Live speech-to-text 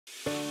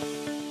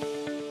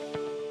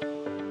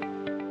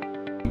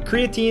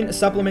Creatine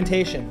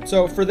supplementation.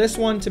 So for this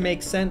one to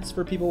make sense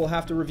for people, we'll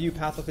have to review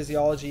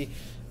pathophysiology.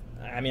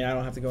 I mean, I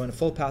don't have to go into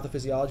full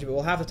pathophysiology, but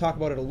we'll have to talk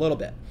about it a little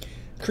bit.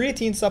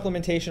 Creatine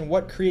supplementation,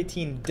 what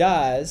creatine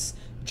does,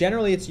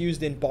 generally it's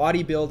used in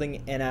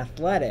bodybuilding and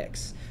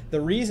athletics.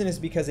 The reason is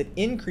because it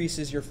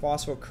increases your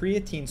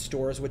phosphocreatine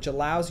stores, which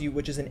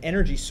is an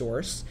energy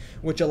source,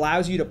 which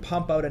allows you to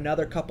pump out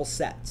another couple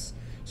sets.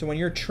 So when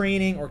you're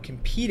training or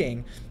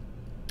competing,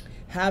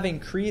 having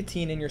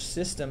creatine in your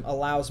system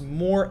allows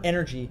more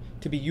energy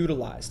to be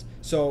utilized.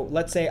 So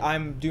let's say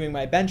I'm doing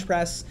my bench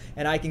press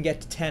and I can get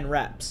to 10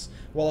 reps.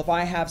 Well, if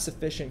I have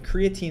sufficient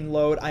creatine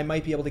load, I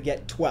might be able to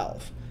get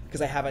 12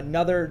 because I have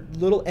another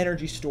little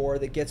energy store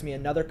that gets me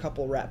another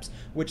couple reps,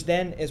 which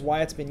then is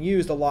why it's been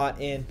used a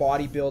lot in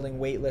bodybuilding,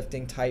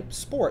 weightlifting type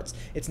sports.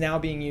 It's now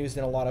being used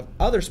in a lot of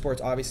other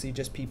sports, obviously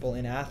just people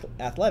in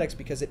athletics,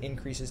 because it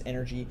increases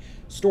energy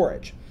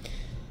storage.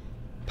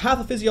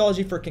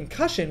 Pathophysiology for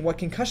concussion, what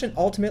concussion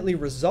ultimately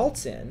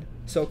results in,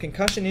 so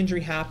concussion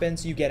injury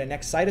happens, you get an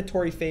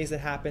excitatory phase that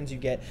happens, you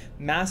get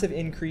massive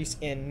increase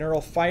in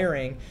neural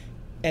firing,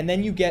 and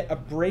then you get a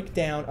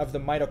breakdown of the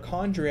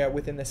mitochondria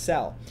within the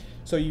cell.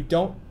 So you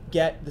don't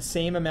get the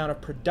same amount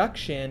of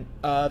production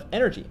of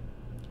energy.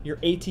 Your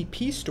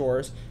ATP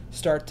stores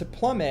start to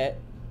plummet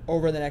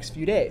over the next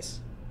few days.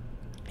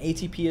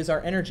 ATP is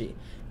our energy.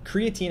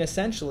 Creatine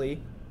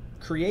essentially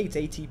creates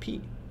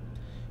ATP.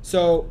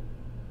 So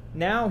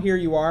now here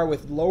you are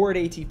with lowered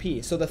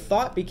ATP. So the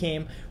thought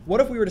became,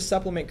 what if we were to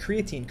supplement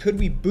creatine? Could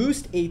we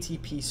boost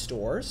ATP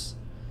stores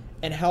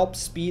and help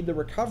speed the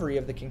recovery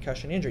of the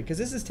concussion injury? Because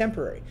this is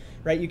temporary,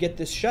 right? You get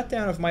this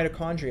shutdown of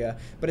mitochondria,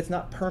 but it's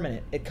not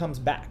permanent. It comes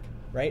back,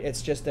 right?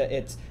 It's just that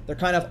they're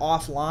kind of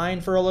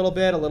offline for a little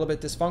bit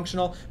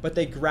dysfunctional, but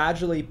they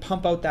gradually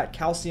pump out that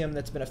calcium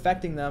that's been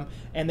affecting them,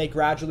 and they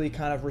gradually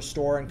kind of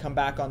restore and come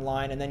back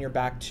online, and then you're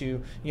back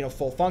to,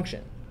 full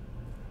function.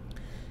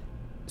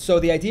 So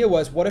the idea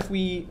was, what if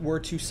we were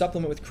to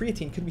supplement with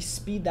creatine? Could we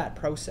speed that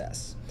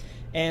process?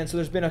 And so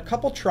there's been a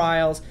couple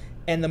trials,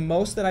 and the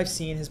most that I've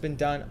seen has been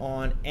done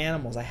on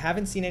animals. I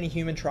haven't seen any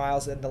human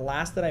trials, and the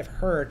last that I've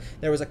heard,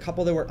 there was a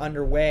couple that were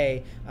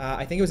underway.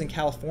 I think it was in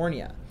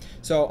California.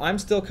 So I'm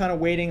still kind of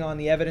waiting on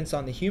the evidence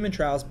on the human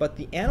trials, but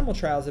the animal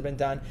trials that have been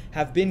done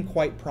have been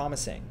quite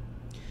promising.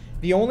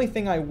 The only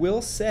thing I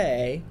will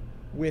say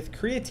with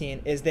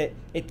creatine is that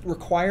it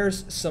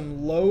requires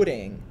some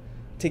loading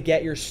to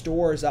get your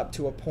stores up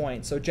to a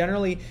point. So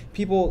generally,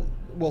 people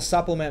will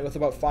supplement with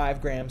about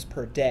 5 grams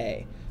per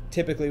day.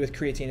 Typically with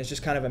creatine, it's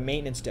just kind of a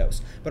maintenance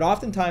dose. But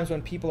oftentimes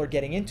when people are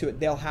getting into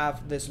it, they'll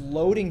have this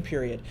loading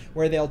period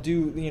where they'll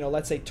do,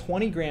 let's say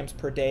 20 grams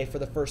per day for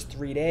the first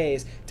 3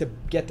 days to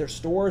get their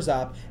stores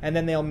up, and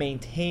then they'll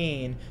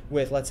maintain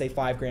with, let's say,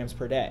 5 grams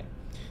per day.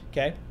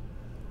 Okay?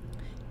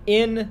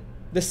 In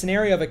the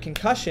scenario of a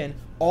concussion,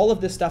 all of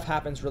this stuff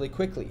happens really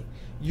quickly.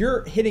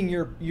 You're hitting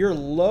your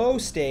low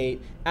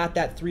state at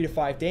that 3 to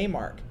 5 day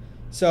mark.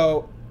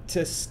 So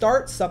to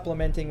start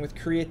supplementing with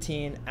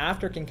creatine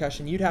after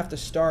concussion, you'd have to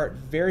start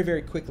very,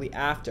 very quickly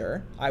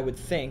after, I would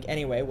think.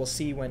 Anyway, we'll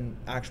see when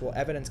actual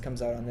evidence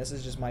comes out on this. This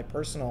is just my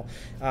personal,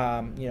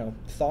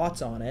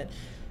 thoughts on it.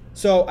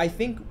 So I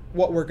think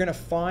what we're going to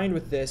find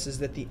with this is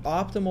that the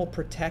optimal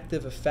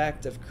protective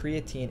effect of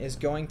creatine is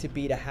going to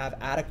be to have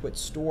adequate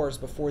stores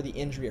before the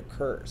injury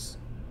occurs.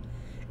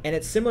 And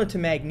it's similar to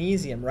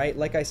magnesium, right?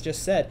 Like I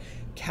just said,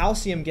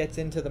 calcium gets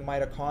into the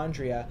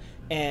mitochondria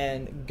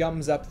and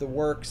gums up the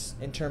works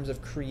in terms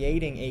of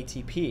creating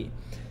ATP.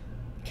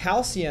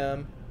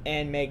 Calcium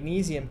and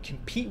magnesium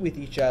compete with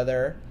each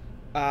other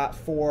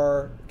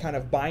for kind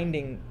of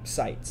binding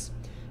sites.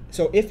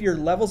 So if your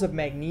levels of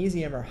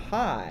magnesium are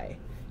high,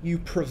 you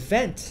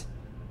prevent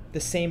the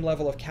same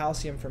level of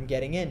calcium from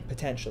getting in,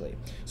 potentially.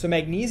 So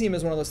magnesium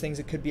is one of those things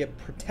that could be a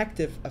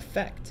protective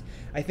effect.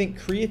 I think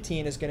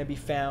creatine is going to be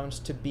found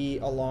to be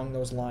along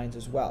those lines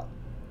as well.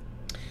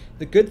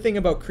 The good thing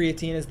about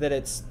creatine is that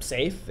it's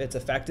safe, it's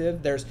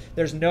effective.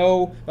 There's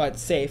no, well,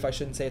 it's safe, I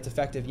shouldn't say it's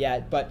effective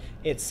yet, but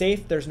it's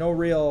safe. There's no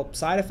real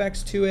side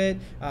effects to it.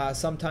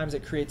 Sometimes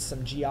it creates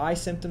some GI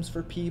symptoms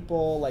for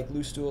people, like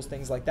loose stools,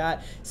 things like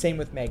that. Same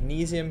with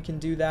magnesium can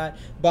do that.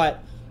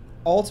 But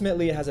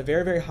ultimately, it has a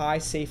very, very high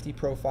safety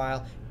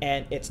profile,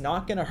 and it's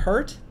not going to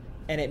hurt,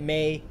 and it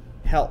may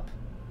help.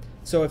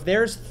 So if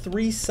there's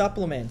 3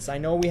 supplements, I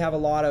know we have a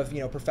lot of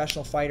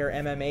professional fighter,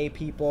 MMA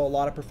people, a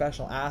lot of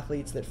professional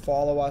athletes that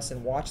follow us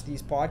and watch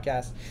these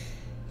podcasts.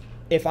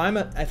 If I'm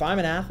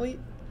an athlete,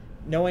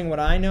 knowing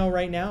what I know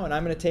right now, and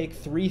I'm going to take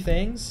 3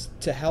 things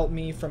to help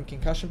me from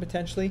concussion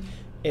potentially,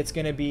 it's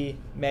going to be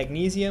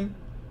magnesium,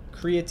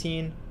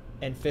 creatine,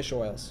 and fish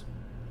oils.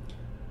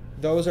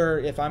 Those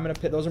are,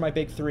 those are my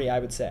big 3, I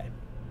would say.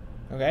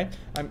 Okay?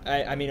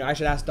 I mean, I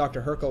should ask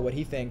Dr. Herkel what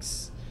he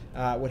thinks,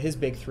 what his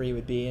big 3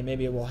 would be, and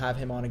maybe we'll have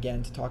him on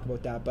again to talk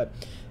about that. But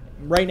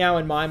right now,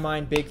 in my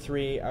mind, big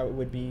 3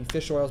 would be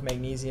fish oils,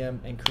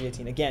 magnesium, and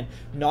creatine. Again,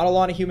 not a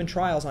lot of human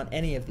trials on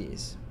any of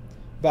these,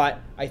 but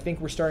I think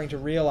we're starting to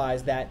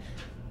realize that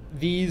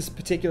these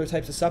particular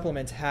types of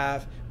supplements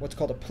have what's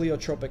called a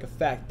pleiotropic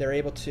effect. They're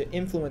able to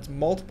influence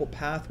multiple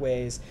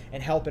pathways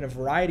and help in a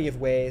variety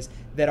of ways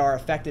that are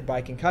affected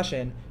by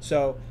concussion.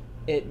 So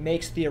it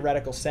makes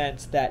theoretical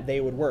sense that they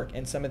would work.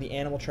 And some of the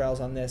animal trials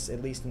on this,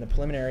 at least in the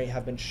preliminary,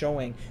 have been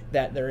showing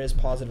that there is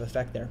positive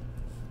effect there.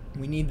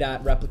 We need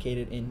that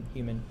replicated in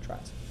human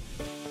trials.